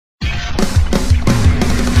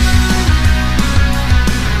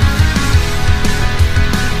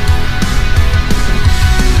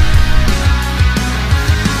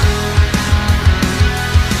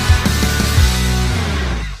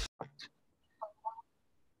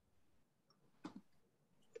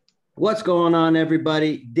What's going on,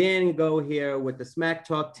 everybody? Dan Go here with the Smack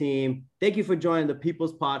Talk team. Thank you for joining the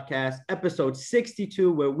People's Podcast, episode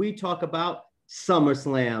 62, where we talk about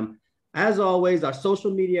SummerSlam. As always, our social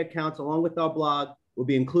media accounts, along with our blog, will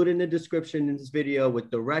be included in the description in this video with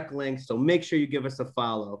direct links, so make sure you give us a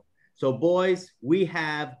follow. So, boys, we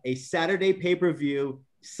have a Saturday pay-per-view,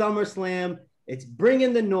 SummerSlam. It's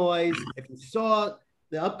bringing the noise. If you saw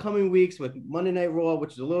the upcoming weeks with Monday Night Raw,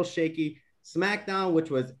 which is a little shaky, SmackDown, which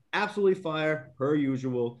was absolutely fire, per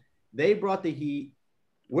usual. They brought the heat.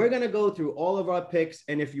 We're going to go through all of our picks.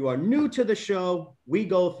 And if you are new to the show, we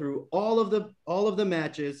go through all of the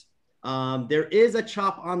matches. There is a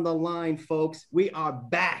chop on the line, folks. We are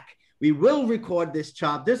back. We will record this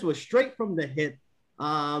chop. This was straight from the hip.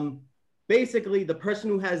 Basically, the person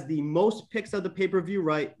who has the most picks of the pay-per-view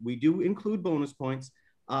right, we do include bonus points,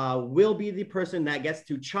 will be the person that gets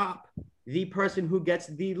to chop the person who gets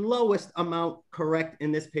the lowest amount correct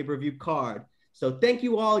in this pay-per-view card. So thank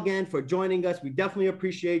you all again for joining us. We definitely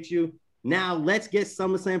appreciate you. Now let's get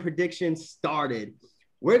SummerSlam predictions started.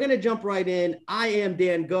 We're going to jump right in. I am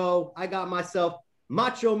Dan Go. I got myself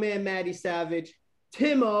Macho Man Matty Savage,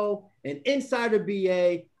 Timo, and Insider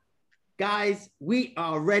BA. Guys, we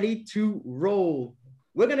are ready to roll.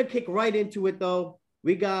 We're going to kick right into it, though.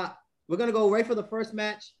 We're going to go right for the first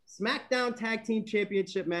match, SmackDown Tag Team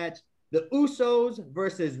Championship match. The Usos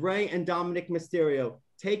versus Rey and Dominic Mysterio.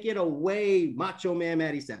 Take it away, Macho Man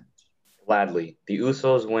Matty Savage. Gladly. The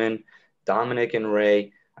Usos win. Dominic and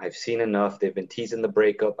Rey, I've seen enough. They've been teasing the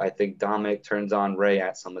breakup. I think Dominic turns on Rey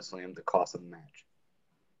at SummerSlam to cost him the match.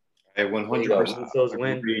 I 100% Usos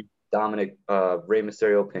win. Dominic, Rey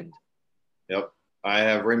Mysterio pinned. Yep. I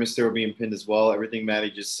have Rey Mysterio being pinned as well. Everything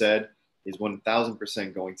Matty just said is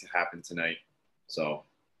 1,000% going to happen tonight. So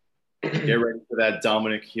get ready for that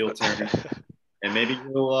Dominic heel turn, and maybe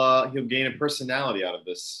he'll gain a personality out of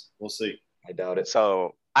this. We'll see. I doubt it.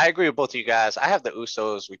 So I agree with both of you guys. I have the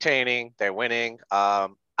Usos retaining. They're winning. I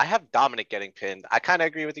have Dominic getting pinned. I kind of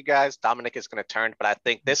agree with you guys. Dominic is going to turn, but I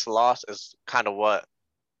think this loss is kind of what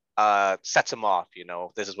sets him off. You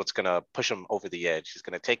know, this is what's going to push him over the edge. He's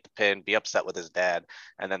going to take the pin, be upset with his dad,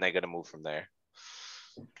 and then they're going to move from there.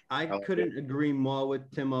 I couldn't agree more with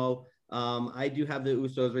Timo. I do have the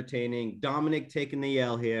Usos retaining. Dominic taking the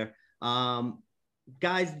L here.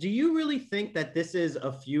 Guys, do you really think that this is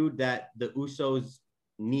a feud that the Usos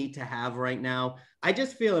need to have right now? I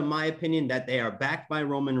just feel, in my opinion, that they are backed by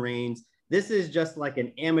Roman Reigns. This is just like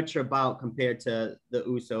an amateur bout compared to the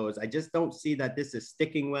Usos. I just don't see that this is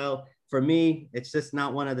sticking well. For me, it's just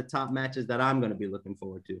not one of the top matches that I'm going to be looking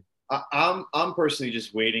forward to. I'm personally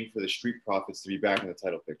just waiting for the Street Profits to be back in the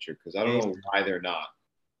title picture, because I don't know why they're not.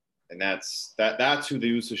 And that's who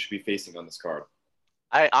the Usos should be facing on this card.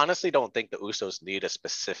 I honestly don't think the Usos need a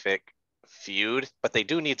specific feud, but they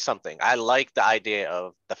do need something. I like the idea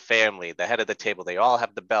of the family, the head of the table. They all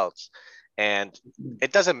have the belts. And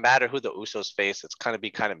it doesn't matter who the Usos face. It's kind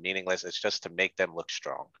of meaningless. It's just to make them look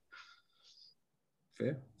strong.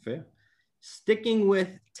 Fair. Sticking with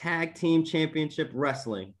Tag Team Championship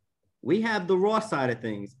Wrestling, we have the Raw side of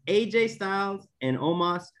things. AJ Styles and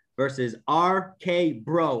Omos versus RK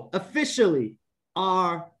Bro. Officially,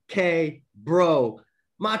 RK Bro.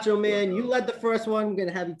 Macho Man, you led the first one. I'm going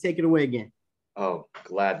to have you take it away again. Oh,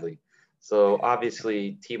 gladly. So,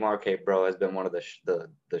 obviously, Team RK Bro has been one of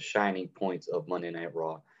the shining points of Monday Night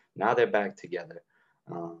Raw. Now they're back together.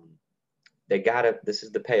 This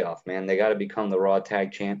is the payoff, man. They got to become the Raw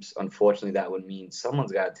Tag Champs. Unfortunately, that would mean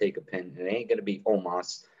someone's got to take a pin. It ain't going to be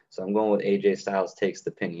Omos. So, I'm going with AJ Styles takes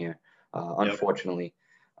the pin here, unfortunately.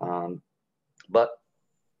 But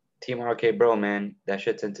Team RK Bro, man, that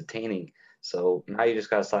shit's entertaining. So now you just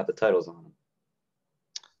got to slap the titles on them.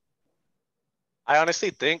 I honestly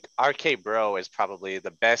think RK Bro is probably the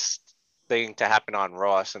best thing to happen on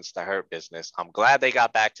Raw since the Hurt Business. I'm glad they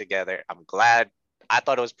got back together. I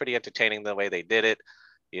thought it was pretty entertaining the way they did it.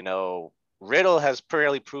 You know, Riddle has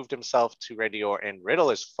really proved himself to Randy Orton. Riddle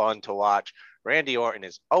is fun to watch. Randy Orton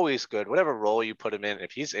is always good. Whatever role you put him in,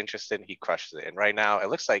 if he's interested, he crushes it. And right now, it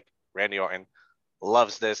looks like Randy Orton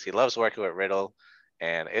loves this. He loves working with Riddle.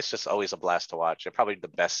 And it's just always a blast to watch. They're probably the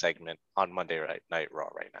best segment on Monday Night Raw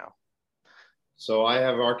right now. So I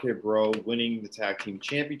have RK Bro winning the Tag Team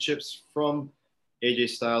Championships from AJ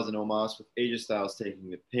Styles and Omos, with AJ Styles taking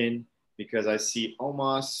the pin, because I see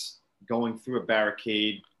Omos going through a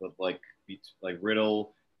barricade with like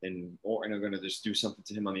Riddle and Orton are going to just do something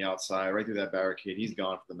to him on the outside, right through that barricade. He's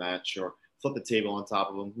gone for the match, or flip the table on top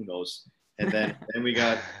of him. Who knows? And then we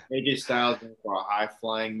got AJ Styles going for a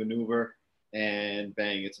high-flying maneuver, and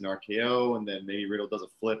bang, it's an RKO, and then maybe Riddle does a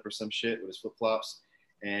flip or some shit with his flip-flops.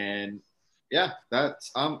 And yeah,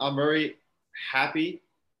 I'm very happy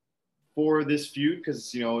for this feud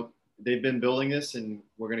because they've been building this and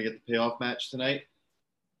we're gonna get the payoff match tonight.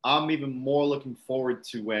 I'm even more looking forward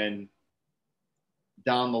to when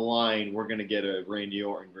down the line we're gonna get a Randy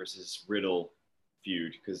Orton versus Riddle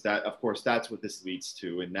feud because that, of course, that's what this leads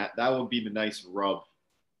to, and that would be the nice rub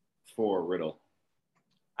for Riddle.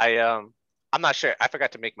 I'm not sure. I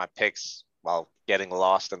forgot to make my picks while getting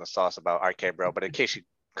lost in the sauce about RK Bro. But in case you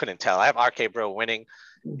couldn't tell, I have RK Bro winning,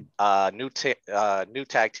 new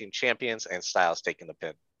tag team champions, and Styles taking the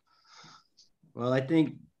pin. Well, I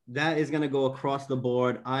think that is going to go across the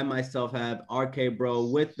board. I myself have RK Bro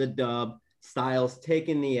with the dub, Styles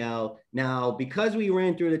taking the L. Now, because we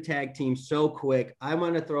ran through the tag team so quick, I'm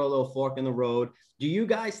going to throw a little fork in the road. Do you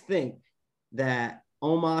guys think that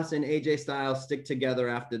Omos and AJ Styles stick together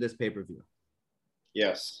after this pay-per-view?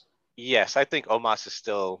 Yes. Yes, I think Omos is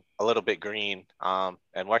still a little bit green, and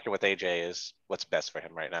working with AJ is what's best for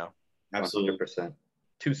him right now. Absolutely. 100%.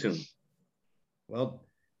 Too soon. Well,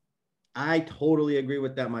 I totally agree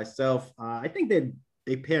with that myself. I think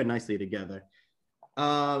they pair nicely together.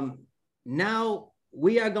 Now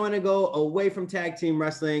we are going to go away from tag team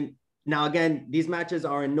wrestling. Now, again, these matches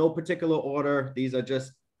are in no particular order. These are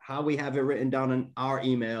just how we have it written down in our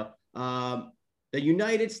email. The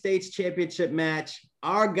United States Championship match,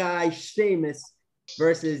 our guy Sheamus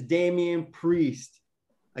versus Damian Priest.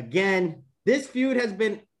 Again, this feud has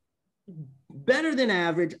been better than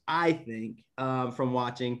average, I think, from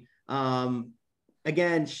watching.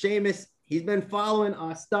 Again, Sheamus, he's been following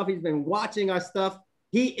our stuff. He's been watching our stuff.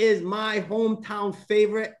 He is my hometown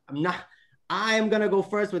favorite. I am going to go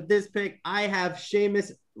first with this pick. I have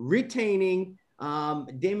Sheamus retaining,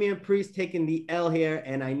 Damian Priest taking the L here,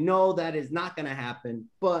 and I know that is not going to happen,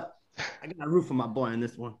 but I got to root for my boy on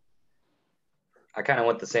this one. I kind of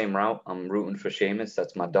went the same route. I'm rooting for Sheamus.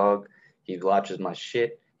 That's my dog. He watches my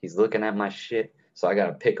shit. He's looking at my shit. So I got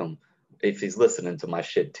to pick him if he's listening to my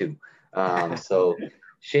shit too. So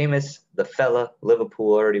Sheamus, the fella,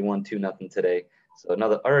 Liverpool already won 2-0 today. So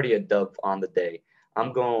already a dub on the day.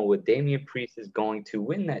 I'm going with Damian Priest is going to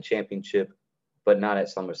win that championship, but not at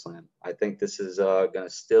SummerSlam. I think this is going to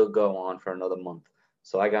still go on for another month.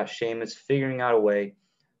 So I got Sheamus figuring out a way,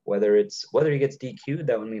 whether he gets DQ'd,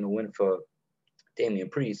 that would mean a win for Damian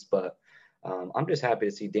Priest, but I'm just happy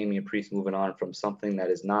to see Damian Priest moving on from something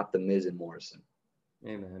that is not the Miz and Morrison.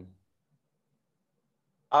 Amen.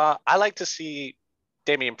 I like to see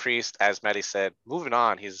Damian Priest, as Maddie said, moving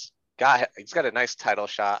on. He's got a nice title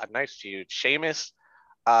shot, a nice feud. Sheamus,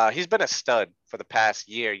 he's been a stud for the past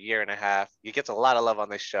year and a half. He gets a lot of love on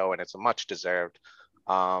this show, and it's much deserved.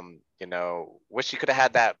 Wish he could have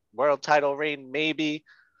had that world title reign, maybe,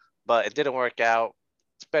 but it didn't work out.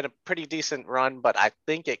 It's been a pretty decent run, but I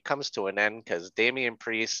think it comes to an end because Damian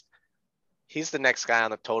Priest, he's the next guy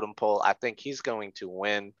on the totem pole. I think he's going to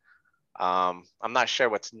win. I'm not sure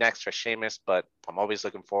what's next for Sheamus, but I'm always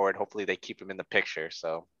looking forward. Hopefully they keep him in the picture.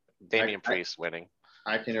 So Damian Priest winning.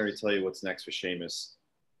 I can already tell you what's next for Sheamus.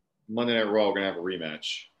 Monday Night Raw, we're going to have a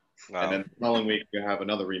rematch. Wow. And then the following week, we're going to have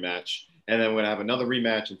another rematch. And then we're going to have another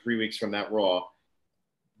rematch in 3 weeks from that Raw.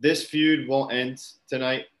 This feud won't end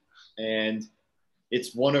tonight. And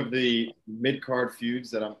it's one of the mid-card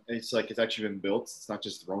feuds that it's actually been built. It's not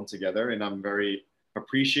just thrown together. And I'm very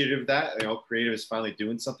appreciative of that. Creative is finally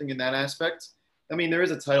doing something in that aspect. I mean, there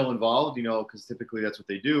is a title involved, because typically that's what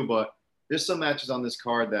they do. But there's some matches on this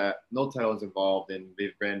card that no title is involved. And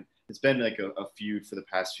it's been like a feud for the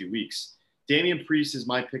past few weeks. Damian Priest is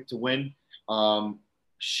my pick to win.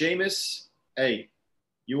 Sheamus, hey,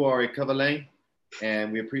 you are a cavalier.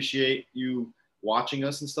 And we appreciate you watching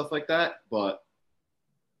us and stuff like that. But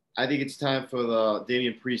I think it's time for the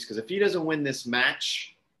Damian Priest, because if he doesn't win this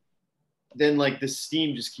match, then this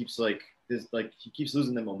steam just keeps he keeps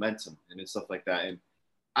losing the momentum and stuff like that. And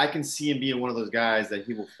I can see him being one of those guys that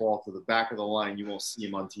he will fall to the back of the line. You won't see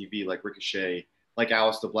him on TV like Ricochet, like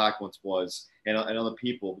Aleister Black once was, and other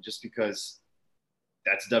people, just because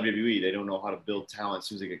that's WWE. They don't know how to build talent as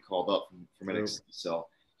soon as they get called up from NXT. So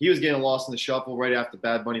he was getting lost in the shuffle right after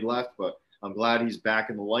Bad Bunny left, but I'm glad he's back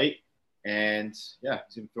in the light. And yeah,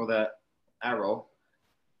 he's going to throw that arrow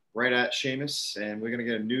right at Sheamus, and we're going to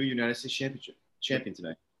get a new United States champion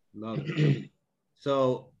tonight. Love it.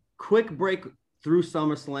 So quick break through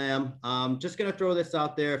SummerSlam. Just going to throw this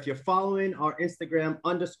out there. If you're following our Instagram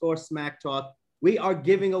 _Smack Talk, we are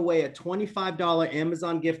giving away a $25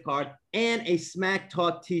 Amazon gift card and a Smack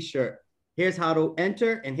Talk t-shirt. Here's how to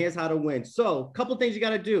enter and here's how to win. So a couple things you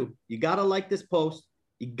got to do. You got to like this post.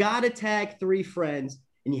 You got to tag 3 friends.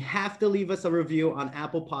 And you have to leave us a review on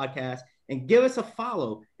Apple Podcasts and give us a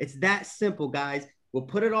follow. It's that simple, guys. We'll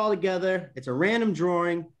put it all together. It's a random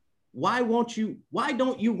drawing. Why don't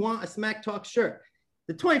you want a Smack Talk shirt?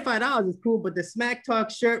 The $25 is cool, but the Smack Talk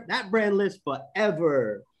shirt, that brand lives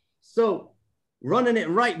forever. So running it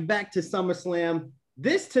right back to SummerSlam.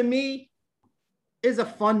 This to me is a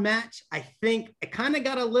fun match. I think it kind of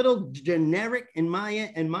got a little generic in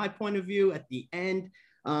my point of view at the end.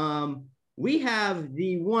 We have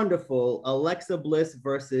the wonderful Alexa Bliss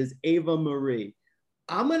versus Ava Marie.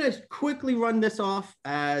 I'm going to quickly run this off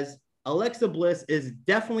as Alexa Bliss is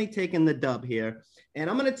definitely taking the dub here. And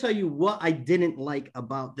I'm going to tell you what I didn't like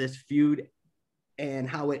about this feud and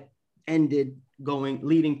how it ended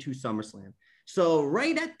leading to SummerSlam. So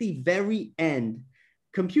right at the very end,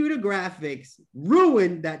 computer graphics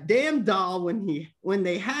ruined that damn doll when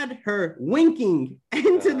they had her winking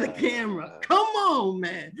into the camera. Come on,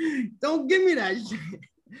 man. Don't give me that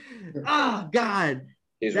shit. Oh, God.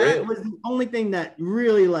 That was the only thing that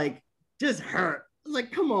really, like, just hurt.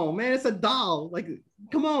 Like, come on, man. It's a doll. Like,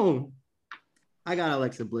 come on. I got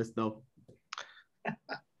Alexa Bliss, though.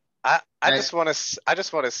 I just want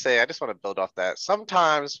to build off that.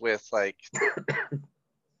 Sometimes with, like,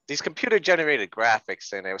 these computer-generated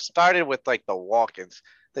graphics, and it started with, like, the walk-ins.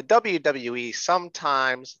 The WWE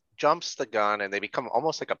sometimes jumps the gun, and they become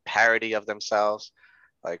almost like a parody of themselves.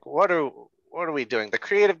 Like, what are we doing? The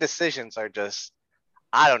creative decisions are just,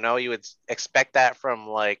 I don't know. You would expect that from,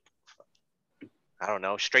 like, I don't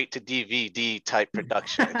know, straight to DVD type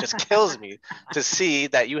production. It just kills me to see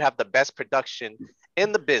that you have the best production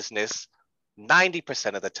in the business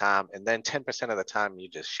 90% of the time, and then 10% of the time you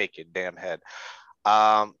just shake your damn head.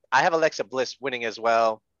 I have Alexa Bliss winning as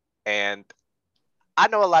well, and I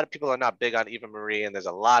know a lot of people are not big on Eva Marie, and there's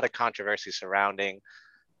a lot of controversy surrounding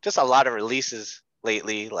just a lot of releases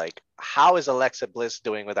lately. Like, how is Alexa Bliss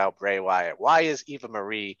doing without Bray Wyatt? Why is Eva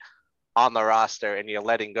Marie on the roster and you're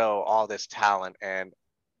letting go all this talent? And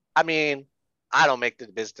I mean, I don't make the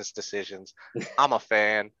business decisions. I'm a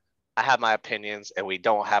fan. I have my opinions, and we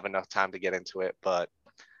don't have enough time to get into it. But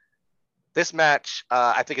this match,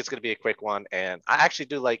 I think it's going to be a quick one. And I actually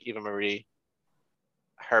do like Eva Marie.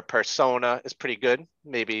 Her persona is pretty good.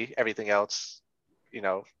 Maybe everything else,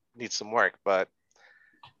 needs some work. But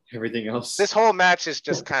everything else, this whole match is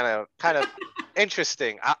just kind of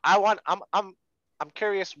interesting. I'm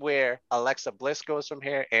curious where Alexa Bliss goes from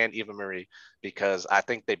here and Eva Marie, because I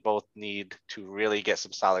think they both need to really get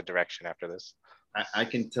some solid direction after this. I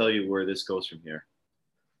can tell you where this goes from here.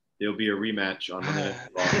 There'll be a rematch on Monday Night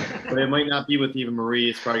Raw, but it might not be with Eva Marie.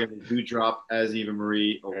 It's probably going to be Doudrop as Eva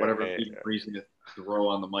Marie, or whatever Eva Marie's going to throw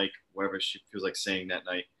on the mic, whatever she feels like saying that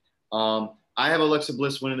night. I have Alexa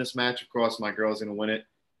Bliss winning this match. Of course, my girl's going to win it.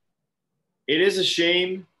 It is a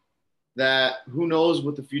shame that who knows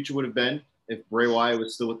what the future would have been if Bray Wyatt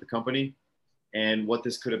was still with the company, and what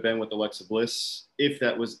this could have been with Alexa Bliss, if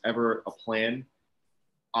that was ever a plan.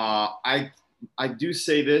 I do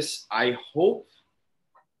say this. I hope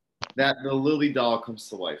that the Lily doll comes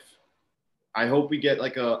to life. I hope we get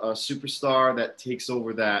like a superstar that takes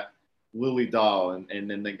over that Lily doll, and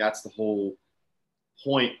then that's the whole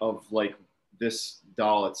point of, like, this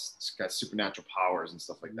doll. It's got supernatural powers and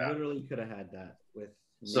stuff like that. Literally could have had that with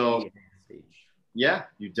Nikki Yeah,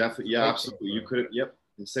 you definitely, absolutely. You could have, yep.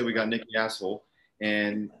 Instead, we got Nikki Asshole,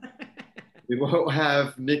 and we won't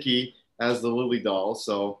have Nikki as the Lily doll.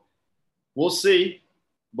 So we'll see.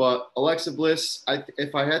 But Alexa Bliss,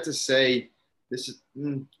 if I had to say, this is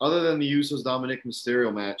other than the Usos Dominic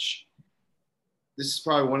Mysterio match, this is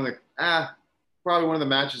probably one of the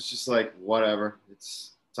matches. Just like, whatever,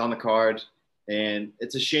 it's on the card, and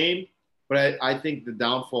it's a shame. But I think the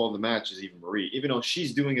downfall of the match is Eva Marie, even though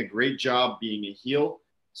she's doing a great job being a heel.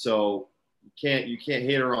 So you can't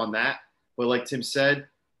hate her on that. But like Tim said,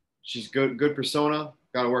 she's good persona.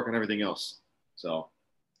 Got to work on everything else. So.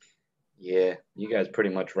 Yeah, you guys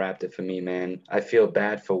pretty much wrapped it for me, man. I feel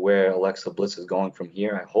bad for where Alexa Bliss is going from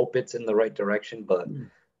here. I hope it's in the right direction, but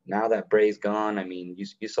now that Bray's gone, I mean,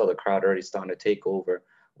 you saw the crowd already starting to take over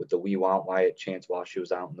with the "We Want Wyatt" chants while she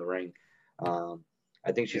was out in the ring.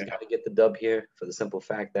 I think she's got to get the dub here for the simple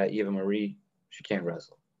fact that Eva Marie, she can't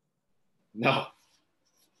wrestle. No.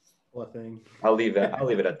 What thing? I'll leave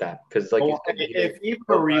it at that, because like if Eva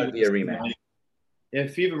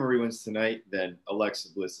Marie wins tonight, then Alexa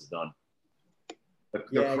Bliss is done. The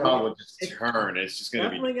crowd will just turn. It's just going to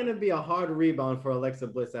be definitely going to be a hard rebound for Alexa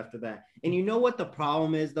Bliss after that. And you know what the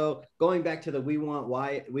problem is, though? Going back to the "We Want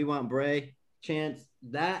Wyatt, We Want Bray" chants,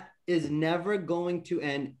 that is never going to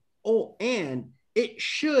end. Oh, and it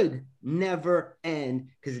should never end,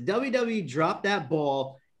 because WWE dropped that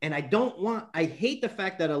ball. And I hate the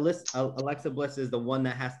fact that Alexa Bliss is the one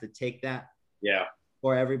that has to take that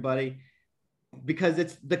for everybody. because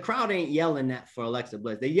it's the crowd ain't yelling that for Alexa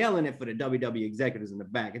Bliss. They're yelling it for the WWE executives in the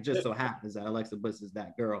back. It just so happens that Alexa Bliss is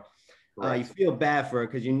that girl. You feel bad for her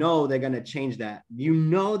because you know they're going to change that. You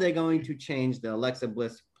know they're going to change the Alexa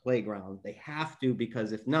Bliss playground. They have to,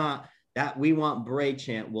 because if not, that "We Want Bray"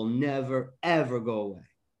 chant will never, ever go away.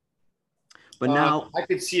 But now I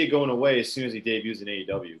could see it going away as soon as he debuts in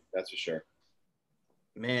AEW. That's for sure.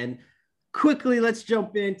 Man, quickly, let's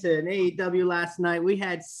jump into an AEW last night. We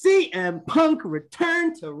had CM Punk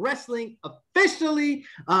return to wrestling officially.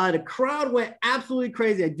 The crowd went absolutely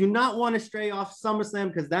crazy. I do not want to stray off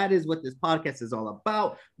SummerSlam because that is what this podcast is all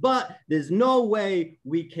about. But there's no way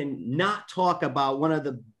we can not talk about one of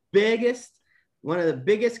the biggest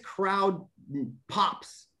crowd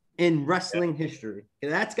pops in wrestling history.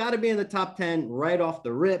 That's got to be in the top 10 right off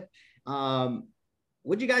the rip.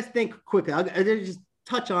 What do you guys think quickly? I'll just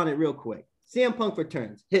touch on it real quick. CM Punk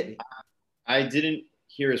returns. Hit me. I didn't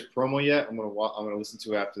hear his promo yet. I'm gonna listen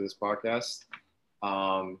to it after this podcast.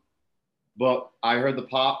 But I heard the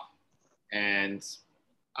pop, and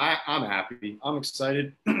I'm happy. I'm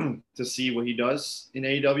excited to see what he does in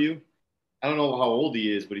AEW. I don't know how old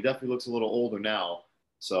he is, but he definitely looks a little older now.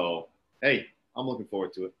 So, hey, I'm looking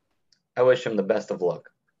forward to it. I wish him the best of luck.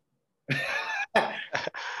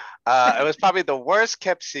 It was probably the worst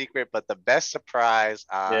kept secret, but the best surprise.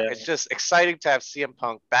 It's just exciting to have CM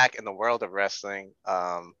Punk back in the world of wrestling.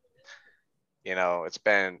 It's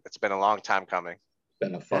been a long time coming. It's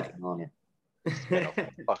been a fucking honor.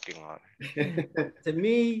 To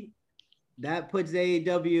me, that puts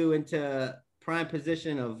AEW into prime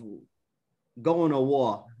position of going to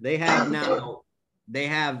war. They have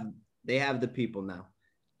the people now,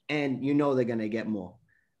 and they're gonna get more.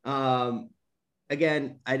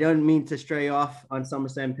 Again, I don't mean to stray off on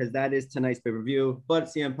SummerSlam because that is tonight's pay-per-view. But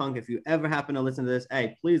CM Punk, if you ever happen to listen to this,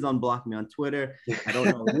 hey, please unblock me on Twitter. I don't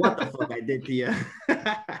know what the fuck I did to you.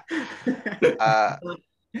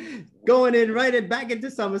 Going back into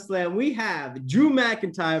SummerSlam, we have Drew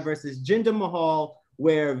McIntyre versus Jinder Mahal,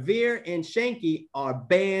 where Veer and Shanky are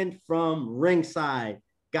banned from ringside.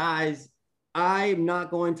 Guys, I'm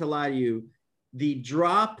not going to lie to you. The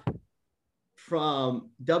drop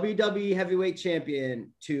from WWE Heavyweight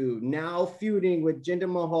Champion to now feuding with Jinder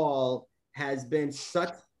Mahal has been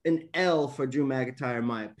such an L for Drew McIntyre, in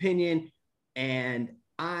my opinion. And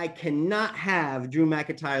I cannot have Drew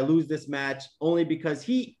McIntyre lose this match only because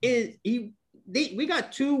we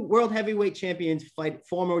got two world heavyweight champions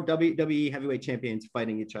former WWE heavyweight champions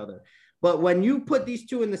fighting each other. But when you put these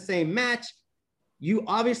two in the same match, you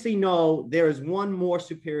obviously know there is one more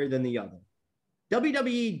superior than the other.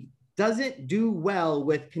 WWE doesn't do well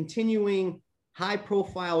with continuing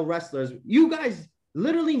high-profile wrestlers. You guys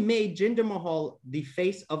literally made Jinder Mahal the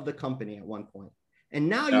face of the company at one point, and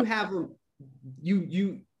now you have him.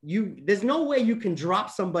 There's no way you can drop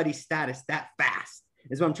somebody's status that fast.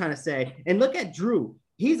 Is what I'm trying to say. And look at Drew;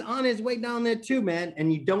 he's on his way down there too, man.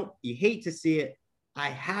 And you hate to see it. I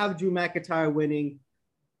have Drew McIntyre winning.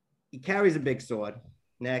 He carries a big sword.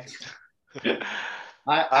 Next,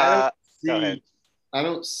 I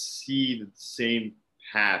don't see the same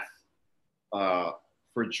path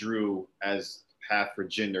for Drew as path for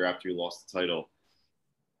Jinder after he lost the title.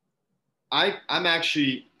 I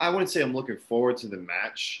wouldn't say I'm looking forward to the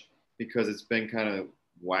match because it's been kind of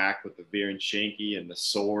whack with the Veer and Shanky and the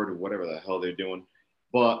sword or whatever the hell they're doing.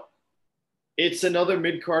 But it's another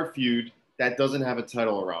mid-card feud that doesn't have a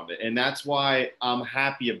title around it. And that's why I'm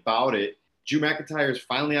happy about it. Drew McIntyre is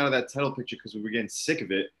finally out of that title picture because we were getting sick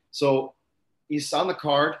of it. So he's on the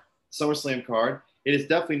card, SummerSlam card. It is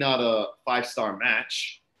definitely not a 5-star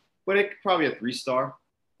match, but it could probably a 3-star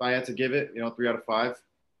if I had to give it, 3 out of 5.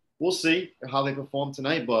 We'll see how they perform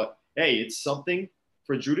tonight, but hey, it's something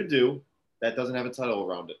for Drew to do that doesn't have a title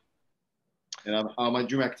around it. And my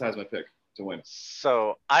Drew McIntyre is my pick to win.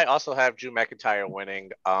 So I also have Drew McIntyre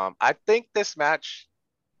winning. I think this match,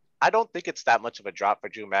 I don't think it's that much of a drop for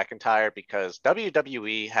Drew McIntyre because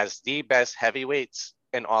WWE has the best heavyweights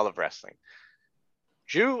in all of wrestling.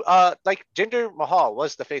 Drew, Jinder Mahal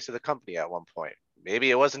was the face of the company at one point.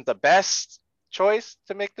 Maybe it wasn't the best choice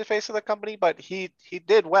to make the face of the company, but he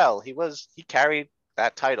did well. He carried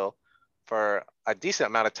that title for a decent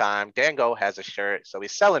amount of time. Dango has a shirt, so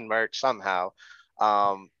he's selling merch somehow.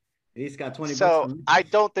 He's got 20 so bucks. I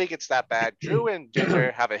don't think it's that bad. Drew and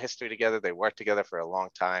Jinder have a history together. They worked together for a long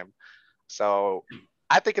time. So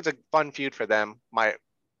I think it's a fun feud for them. My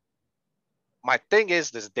thing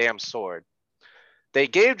is this damn sword. They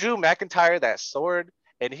gave Drew McIntyre that sword,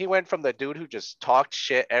 and he went from the dude who just talked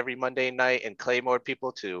shit every Monday night and Claymore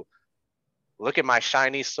people to look at my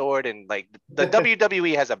shiny sword. And the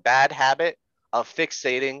WWE has a bad habit of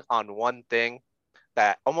fixating on one thing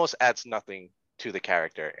that almost adds nothing to the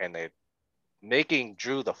character, and they're making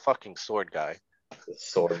Drew the fucking sword guy. The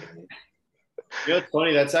sword. You know, it's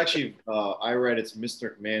funny. That's actually I read it's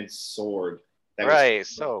Mr. McMahon's sword that Right, was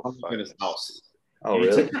so in his house. Oh, And he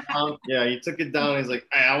really? took it down. Yeah, he took it down. He's like,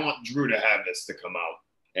 hey, I want Drew to have this to come out,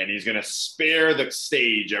 and he's gonna spare the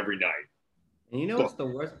stage every night. And you know what's the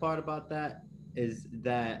worst part about that is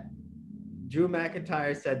that Drew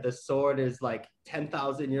McIntyre said the sword is like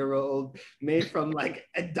 10,000-year-old, made from like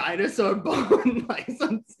a dinosaur bone, like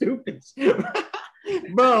some stupid shit.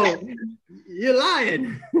 Bro, you're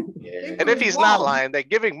lying. Yeah. And if he's not lying, they're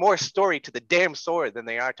giving more story to the damn sword than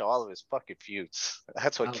they are to all of his fucking feuds.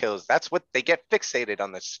 That's what kills. That's what they get fixated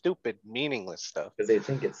on, the stupid, meaningless stuff. Because they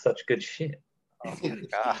think it's such good shit. Oh my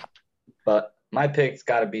God. But my pick's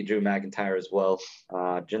got to be Drew McIntyre as well.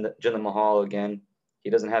 Jinder Mahal again. He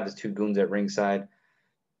doesn't have his two goons at ringside,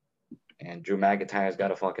 and Drew McIntyre's got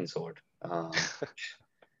a fucking sword.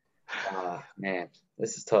 Man,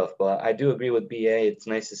 this is tough, but I do agree with BA. It's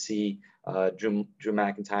nice to see Drew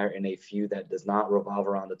McIntyre in a feud that does not revolve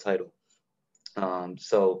around the title.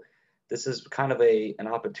 So this is kind of an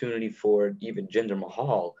opportunity for even Jinder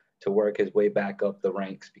Mahal to work his way back up the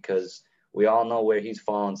ranks, because we all know where he's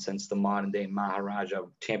fallen since the modern day Maharaja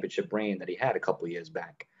championship reign that he had a couple years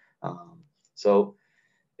back. So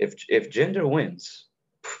if Jinder wins,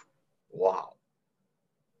 wow,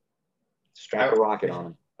 strap a rocket on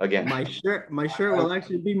him again. My shirt will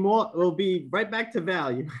actually will be right back to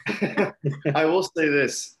value. I will say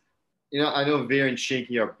this. You know, I know Veer and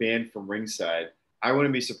Shanky are banned from ringside. I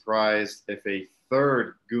wouldn't be surprised if a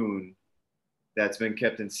third goon that's been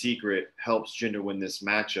kept in secret helps Jinder win this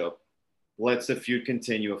matchup. Lets the feud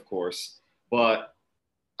continue, of course. But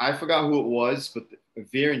I forgot who it was, but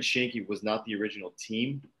Veer and Shanky was not the original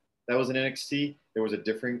team that was in NXT. There was a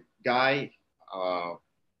different guy.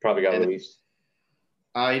 Probably got released.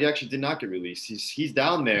 He actually did not get released. He's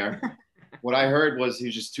down there. What I heard was he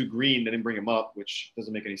was just too green. They didn't bring him up, which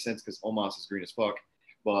doesn't make any sense because Omos is green as fuck.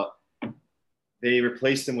 But they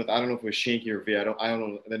replaced him with, I don't know if it was Shanky or Veer. I don't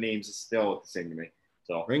know the names. It's still the same to me.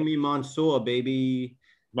 So bring me Mansoor, baby.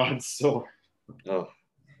 Mansoor. Oh.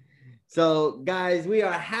 So, guys, we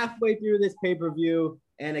are halfway through this pay-per-view.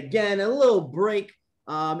 And again, a little break.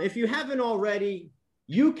 If you haven't already,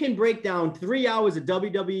 you can break down 3 hours of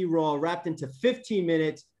WWE Raw wrapped into 15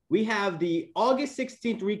 minutes. We have the August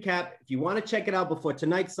 16th recap. If you want to check it out before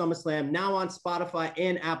tonight's SummerSlam, now on Spotify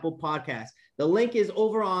and Apple Podcasts. The link is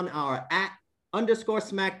over on our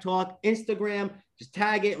 @_SmackTalk Instagram. Just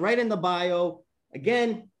tag it right in the bio.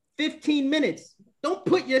 Again, 15 minutes. Don't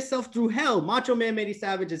put yourself through hell. Macho Man Matey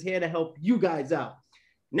Savage is here to help you guys out.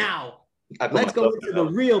 Now, let's go into the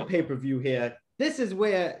real pay-per-view here. This is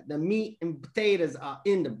where the meat and potatoes are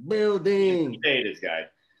in the building. Potatoes, guy.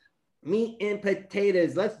 Meat and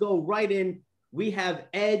potatoes. Let's go right in. We have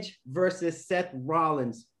Edge versus Seth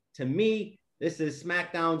Rollins. To me, this is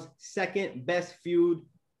SmackDown's second best feud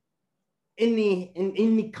in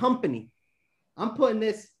the company. I'm putting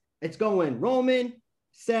this. It's going Roman,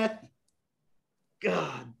 Seth,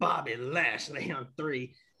 God, Bobby Lashley on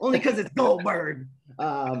 3. Only because it's Goldberg.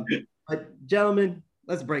 But gentlemen,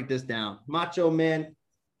 let's break this down. Macho Man,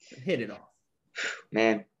 hit it off.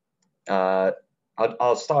 Man,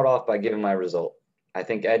 I'll start off by giving my result. I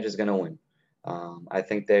think Edge is going to win. I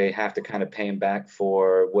think they have to kind of pay him back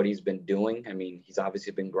for what he's been doing. I mean, he's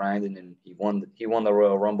obviously been grinding, and he won the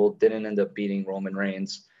Royal Rumble, didn't end up beating Roman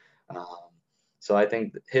Reigns. So I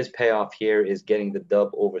think his payoff here is getting the dub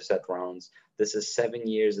over Seth Rollins. This is 7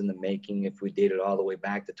 years in the making. If we date it all the way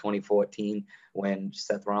back to 2014, when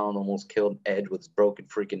Seth Rollins almost killed Edge with his broken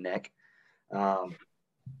freaking neck.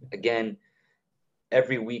 Again,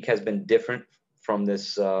 every week has been different from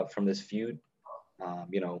this feud.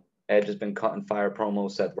 Edge has been cutting fire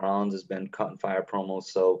promos. Seth Rollins has been cutting fire promos.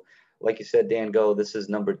 So, like you said, Dan Go, this is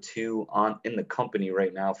number 2 in the company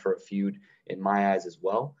right now for a feud in my eyes as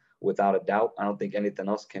well. Without a doubt, I don't think anything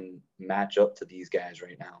else can match up to these guys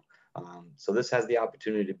right now. So this has the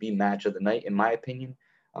opportunity to be match of the night, in my opinion.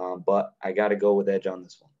 But I got to go with Edge on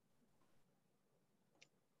this one.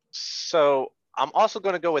 So I'm also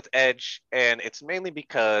going to go with Edge, and it's mainly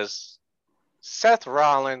because Seth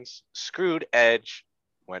Rollins screwed Edge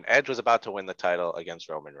when Edge was about to win the title against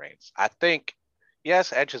Roman Reigns. I think,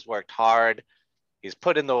 yes, Edge has worked hard. He's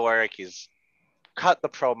put in the work. He's cut the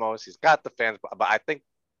promos. He's got the fans. But I think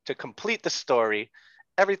to complete the story,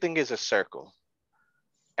 everything is a circle.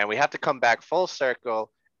 And we have to come back full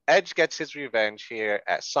circle. Edge gets his revenge here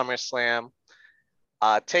at SummerSlam.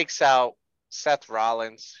 Takes out Seth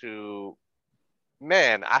Rollins, who,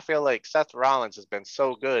 man, I feel like Seth Rollins has been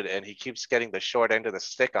so good, and he keeps getting the short end of the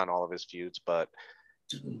stick on all of his feuds. But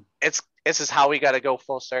this is how we got to go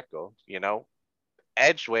full circle, you know.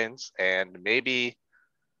 Edge wins, and maybe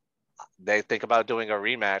they think about doing a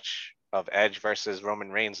rematch of Edge versus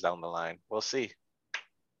Roman Reigns down the line. We'll see.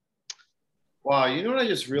 Wow, you know what I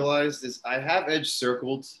just realized is I have Edge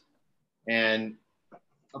circled, and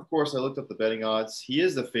of course I looked up the betting odds. He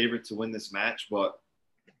is the favorite to win this match, but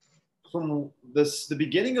from the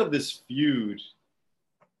beginning of this feud,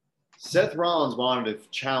 Seth Rollins wanted to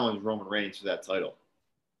challenge Roman Reigns for that title.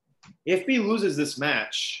 If he loses this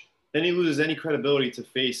match, then he loses any credibility to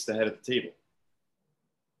face the head of the table.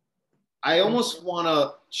 I almost want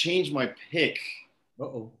to change my pick.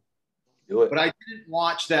 Uh-oh. Do it. But I didn't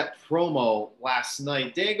watch that promo last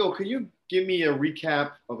night. Dango, can you give me a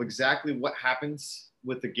recap of exactly what happens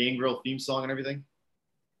with the Gangrel theme song and everything?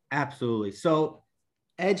 Absolutely. So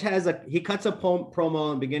Edge he cuts a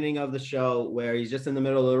promo in the beginning of the show where he's just in the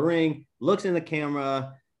middle of the ring, looks in the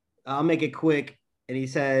camera. I'll make it quick. And he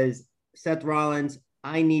says, Seth Rollins,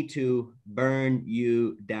 I need to burn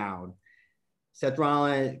you down. Seth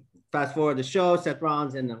Rollins, fast forward the show, Seth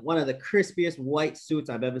Rollins in one of the crispiest white suits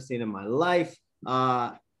I've ever seen in my life.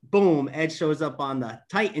 Boom, Edge shows up on the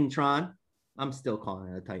Titantron. I'm still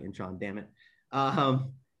calling it a Titantron, damn it.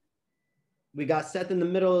 We got Seth in the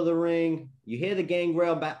middle of the ring. You hear the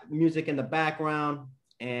Gangrel music in the background,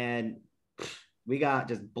 and we got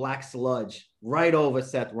just black sludge right over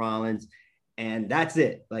Seth Rollins, and that's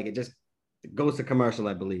it. Like it just goes to commercial,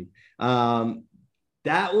 I believe.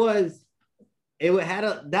 That was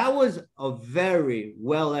a very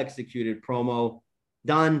well executed promo,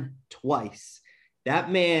 done twice.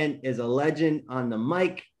 That man is a legend on the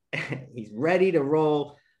mic. He's ready to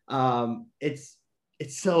roll. It's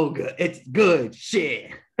so good. It's good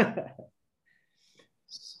shit.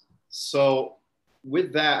 So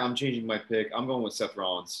with that, I'm changing my pick. I'm going with Seth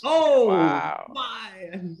Rollins. Oh, wow.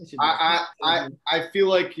 I feel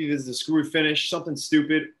like it is a screwy finish, something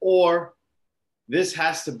stupid, or this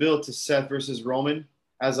has to build to Seth versus Roman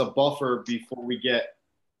as a buffer before we get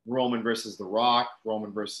Roman versus The Rock,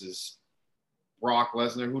 Roman versus Brock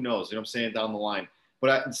Lesnar. Who knows? You know what I'm saying? Down the line.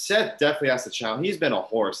 But Seth definitely has to challenge. He's been a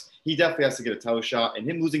horse. He definitely has to get a title shot. And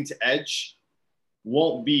him losing to Edge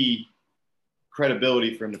won't be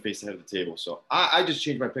credibility for him to face the head of the table. So I just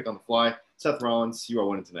changed my pick on the fly. Seth Rollins, you are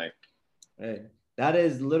winning tonight. Hey, that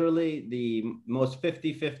is literally the most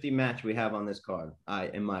 50-50 match we have on this card,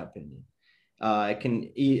 in my opinion. It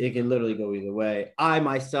can literally go either way. I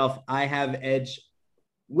have Edge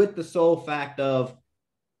with the sole fact of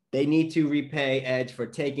they need to repay Edge for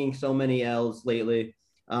taking so many L's lately,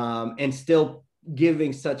 and still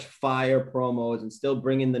giving such fire promos and still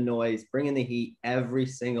bringing the noise, bringing the heat every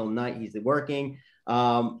single night he's working.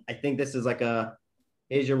 I think this is like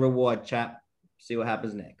here's your reward, chap. See what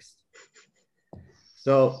happens next.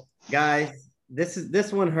 So, guys,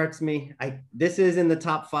 this one hurts me. This is in the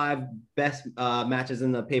top 5 best matches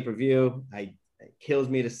in the pay-per-view. It kills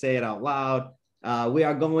me to say it out loud. We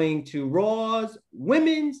are going to Raw's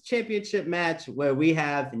Women's Championship match where we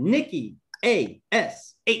have Nikki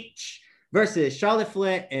A.S.H. versus Charlotte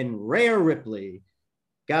Flair and Rhea Ripley.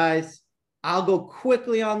 Guys, I'll go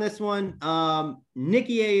quickly on this one.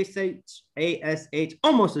 Nikki A.S.H.,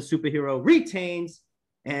 almost a superhero, retains,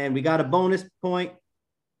 and we got a bonus point.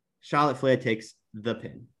 Charlotte Flair takes the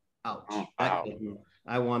pin. Ouch. Oh, wow.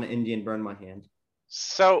 I want an Indian burn my hand.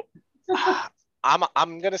 So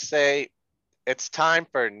I'm gonna say it's time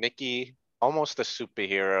for Nikki, almost a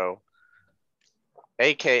superhero,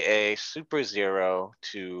 aka Super Zero,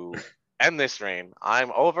 to end this reign.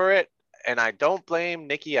 I'm over it, and I don't blame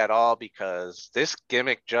Nikki at all because this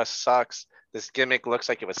gimmick just sucks. This gimmick looks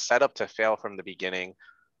like it was set up to fail from the beginning.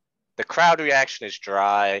 The crowd reaction is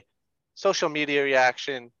dry. Social media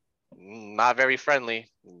reaction, not very friendly.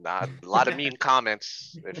 Not a lot of mean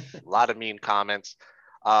comments.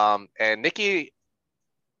 And Nikki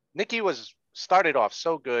was started off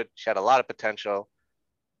so good. She had a lot of potential.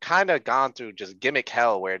 Kind of gone through just gimmick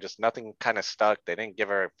hell where just nothing kind of stuck. They didn't give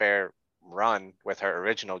her a fair run with her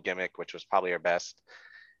original gimmick, which was probably her best.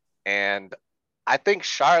 And I think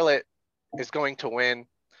Charlotte is going to win,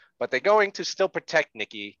 but they're going to still protect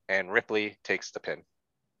Nikki, and Ripley takes the pin.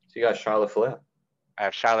 So you got Charlotte Flair. I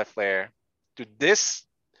have Charlotte Flair. Dude,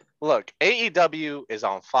 look, AEW is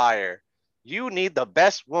on fire. You need the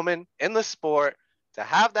best woman in the sport to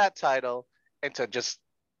have that title and to just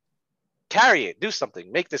carry it, do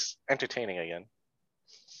something, make this entertaining again.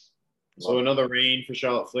 So another reign for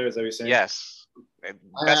Charlotte Flair, is that what you're saying? Yes.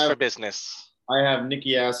 Best for business. I have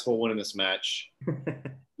Nikki Asshole winning this match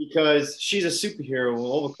because she's a superhero who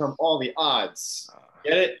will overcome all the odds.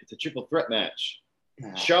 Get it? It's a triple threat match.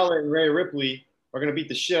 Charlotte and Rhea Ripley are going to beat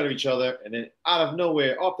the shit out of each other. And then out of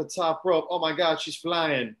nowhere, off the top rope, oh my God, she's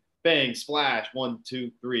flying. Bang, splash, 1,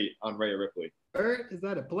 2, 3 on Rhea Ripley. Is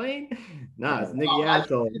that a plane? Nah, it's Nikki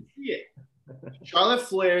Asshole. Charlotte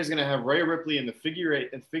Flair is going to have Rhea Ripley in the figure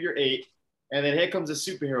eight. And then here comes a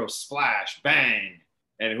superhero, splash, bang.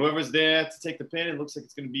 And whoever's there to take the pin, it looks like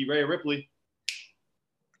it's going to be Rhea Ripley.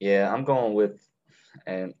 Yeah, I'm going with,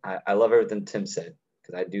 and I love everything Tim said,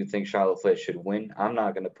 because I do think Charlotte Flair should win. I'm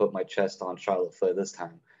not going to put my chest on Charlotte Flair this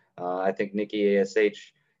time. I think Nikki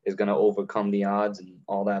ASH is going to overcome the odds and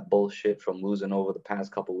all that bullshit from losing over the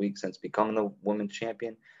past couple weeks since becoming the women's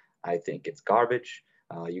champion. I think it's garbage.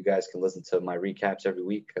 You guys can listen to my recaps every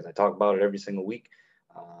week because I talk about it every single week.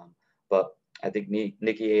 But I think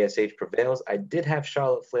Nikki ASH prevails. I did have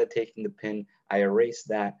Charlotte Flair taking the pin. I erased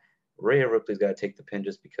that. Rhea Ripley's got to take the pin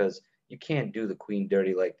just because you can't do the queen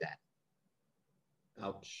dirty like that.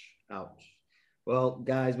 Ouch. Well,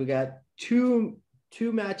 guys, we got two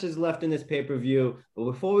matches left in this pay-per-view. But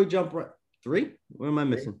before we jump three? What am I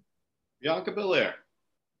missing? Bianca Belair.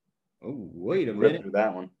 Oh, wait a Rip minute. through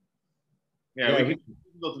that one. Yeah, we can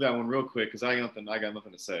go through that one real quick because I got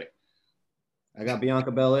nothing to say. I got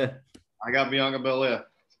Bianca Belair. I got Bianca Belair.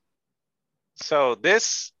 So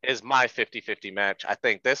this is my 50-50 match. I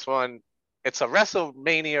think this one, it's a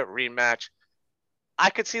WrestleMania rematch. I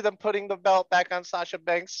could see them putting the belt back on Sasha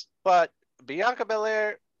Banks, but Bianca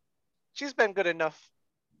Belair, she's been good enough,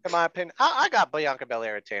 in my opinion. I got Bianca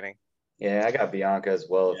Belair retaining. Yeah, I got Bianca as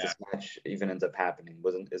well. If this match even ends up happening,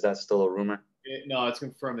 is that still a rumor? No, it's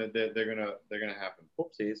confirmed that they're gonna happen.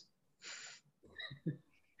 Oopsies.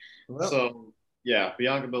 Well, so yeah,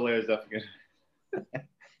 Bianca Belair is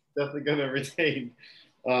definitely gonna retain.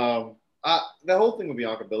 The whole thing with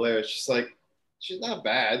Bianca Belair is just like she's not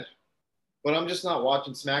bad, but I'm just not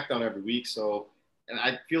watching SmackDown every week. So, and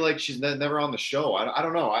I feel like she's never on the show. I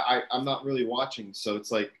don't know. I'm not really watching, so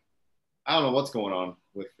it's like I don't know what's going on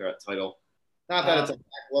with that title. Not that it's a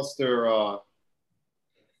lackluster.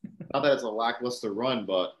 Not that it's a lackluster run,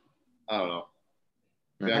 but I don't know.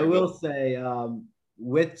 I will say,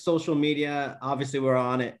 with social media, obviously we're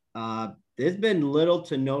on it. There's been little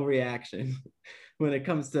to no reaction when it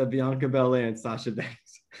comes to Bianca Belair and Sasha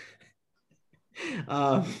Banks.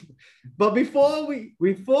 But before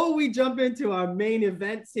we jump into our main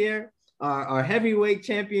events here, our heavyweight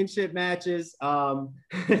championship matches,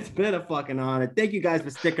 it's been a fucking honor. Thank you guys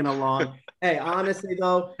for sticking along. Hey, honestly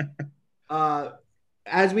though,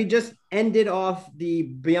 as we just ended off the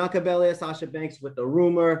Bianca Belair Sasha Banks with the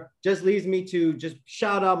rumor, just leads me to just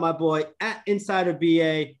shout out my boy at Insider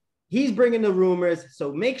BA. He's bringing the rumors,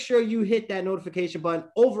 so make sure you hit that notification button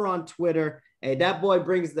over on Twitter. Hey, that boy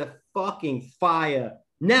brings the fucking fire.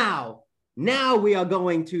 Now we are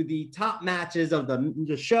going to the top matches of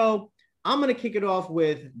the show. I'm going to kick it off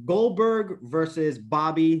with Goldberg versus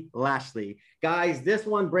Bobby Lashley. Guys, this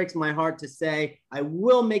one breaks my heart to say. I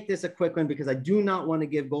will make this a quick one because I do not want to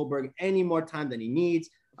give Goldberg any more time than he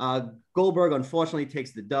needs. Goldberg, unfortunately,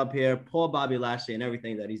 takes the dub here. Poor Bobby Lashley and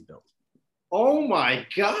everything that he's built. Oh, my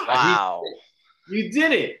God. Wow. You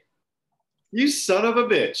did it. You son of a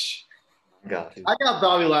bitch. God. I got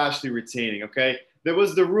Bobby Lashley retaining, okay? There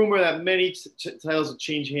was the rumor that many titles would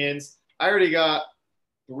change hands. I already got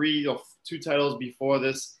 3 or 2 titles before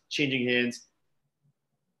this changing hands.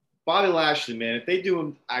 Bobby Lashley, man, if they do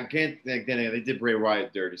him again, they did Bray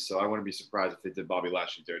Wyatt dirty, so I wouldn't be surprised if they did Bobby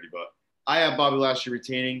Lashley dirty. But I have Bobby Lashley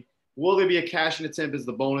retaining. Will there be a cash-in attempt as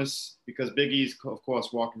the bonus? Because Big E's, of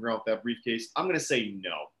course, walking around with that briefcase. I'm going to say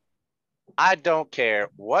no. I don't care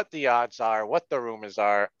what the odds are, what the rumors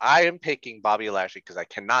are. I am picking Bobby Lashley because I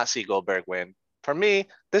cannot see Goldberg win. For me,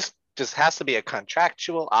 this just has to be a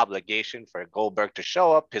contractual obligation for Goldberg to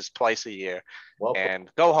show up his twice a year and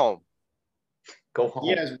go home. Go home.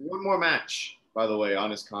 He has one more match, by the way, on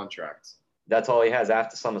his contract. That's all he has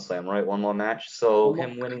after SummerSlam, right? One more match. So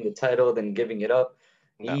him winning the title, then giving it up.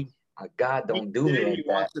 God, don't do me like he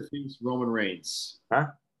that. wants to face Roman Reigns. Huh?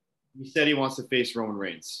 He said he wants to face Roman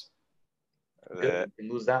Reigns. Good. You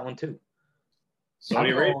can lose that one too. Saudi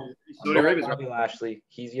Arabia. Bobby Lashley,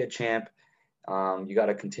 he's your champ. You got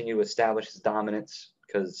to continue to establish his dominance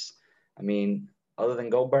because, I mean, other than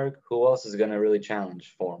Goldberg, who else is going to really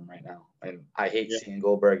challenge for him right now? And I hate seeing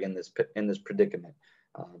Goldberg in this predicament.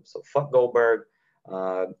 So fuck Goldberg.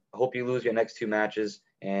 Hope you lose your next 2 matches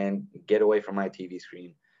and get away from my TV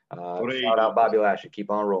screen. Shout out Bobby Lashley.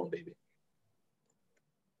 Keep on rolling, baby.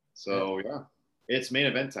 So, yeah, it's main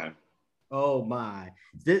event time. Oh, my.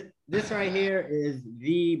 This right here is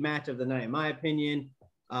the match of the night, in my opinion.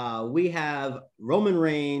 We have Roman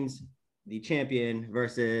Reigns, the champion,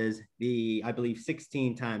 versus the, I believe,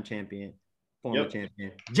 16-time champion, former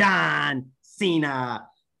champion, John Cena.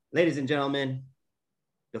 Ladies and gentlemen,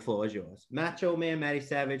 the floor is yours. Macho Man, Matty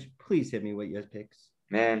Savage, please hit me with your picks.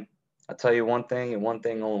 Man, I'll tell you one thing and one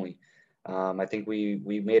thing only. I think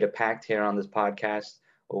we made a pact here on this podcast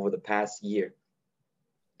over the past year.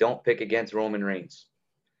 Don't pick against Roman Reigns.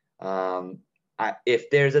 If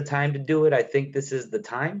there's a time to do it, I think this is the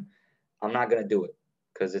time. I'm not going to do it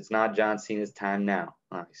because it's not John Cena's time now.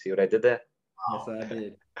 See what I did there? Yes, I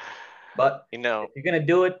did. But if you're going to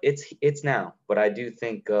do it, it's now. But I do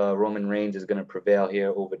think Roman Reigns is going to prevail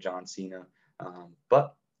here over John Cena.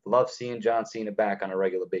 But love seeing John Cena back on a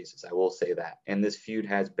regular basis. I will say that. And this feud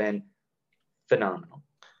has been phenomenal.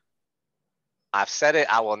 I've said it.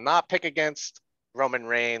 I will not pick against Roman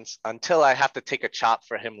Reigns until I have to take a chop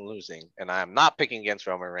for him losing. And I am not picking against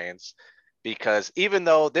Roman Reigns because even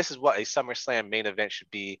though this is what a SummerSlam main event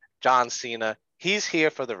should be, John Cena, he's here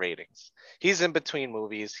for the ratings. He's in between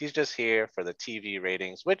movies. He's just here for the TV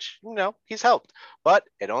ratings, which, he's helped. But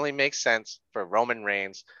it only makes sense for Roman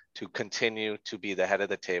Reigns to continue to be the head of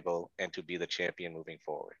the table and to be the champion moving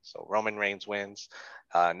forward. So Roman Reigns wins,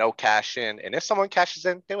 no cash in. And if someone cashes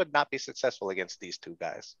in, they would not be successful against these two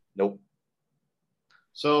guys. Nope.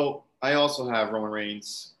 So I also have Roman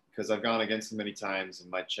Reigns because I've gone against him many times and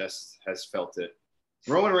my chest has felt it.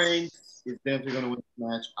 Roman Reigns is definitely going to win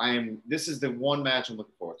this match. This is the one match I'm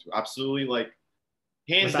looking forward to. Absolutely,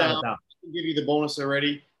 hands down. I'll give you the bonus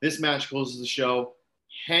already. This match closes the show.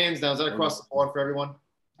 Hands down. Is that across the board for everyone?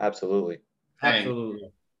 Absolutely.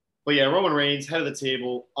 Absolutely. But yeah, Roman Reigns, head of the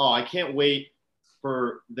table. Oh, I can't wait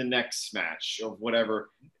for the next match of whatever.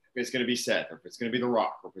 If it's going to be Seth, or if it's going to be The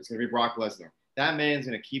Rock, or if it's going to be Brock Lesnar. That man's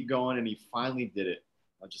going to keep going, and he finally did it.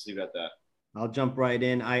 I'll just leave it at that. I'll jump right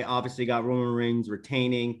in. I obviously got Roman Reigns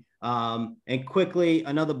retaining. And quickly,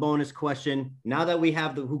 another bonus question. Now that we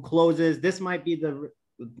have who closes, this might be the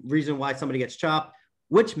reason why somebody gets chopped.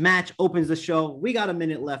 Which match opens the show? We got a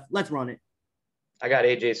minute left. Let's run it. I got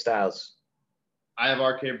AJ Styles. I have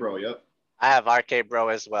RK Bro, yep. I have RK Bro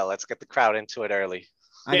as well. Let's get the crowd into it early.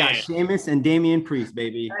 I got Sheamus and Damian Priest,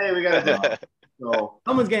 baby. Hey, we got to go.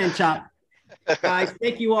 Someone's getting chopped. Guys,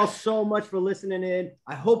 thank you all so much for listening in.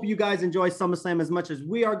 I hope you guys enjoy SummerSlam as much as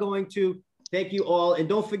we are going to. Thank you all. And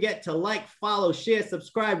don't forget to like, follow, share,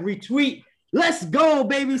 subscribe, retweet. Let's go,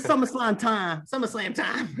 baby. SummerSlam time. SummerSlam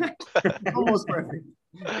time. Almost perfect.